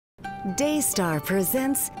Daystar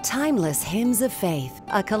presents Timeless Hymns of Faith,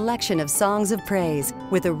 a collection of songs of praise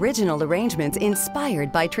with original arrangements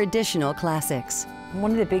inspired by traditional classics. One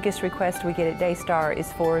of the biggest requests we get at Daystar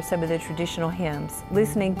is for some of the traditional hymns.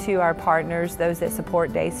 Listening to our partners, those that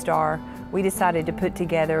support Daystar, we decided to put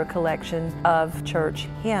together a collection of church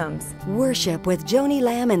hymns. Worship with Joni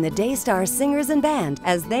and the Daystar Singers and Band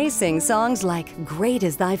as they sing songs like Great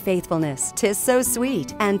is Thy Faithfulness, 'Tis So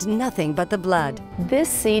Sweet, and Nothing But the Blood. This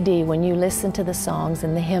CD, when you listen to the songs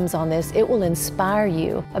and the hymns on this, it will inspire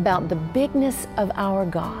you about the bigness of our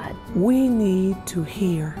God. We need to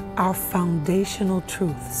hear our foundational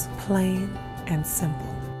truths plain and simple.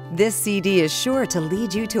 This CD is sure to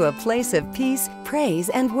lead you to a place of peace, praise,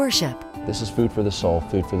 and worship. This is food for the soul,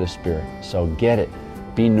 food for the spirit. So get it,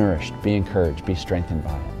 be nourished, be encouraged, be strengthened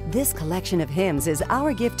by it. This collection of hymns is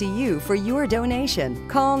our gift to you for your donation.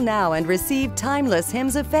 Call now and receive Timeless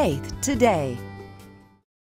Hymns of Faith today.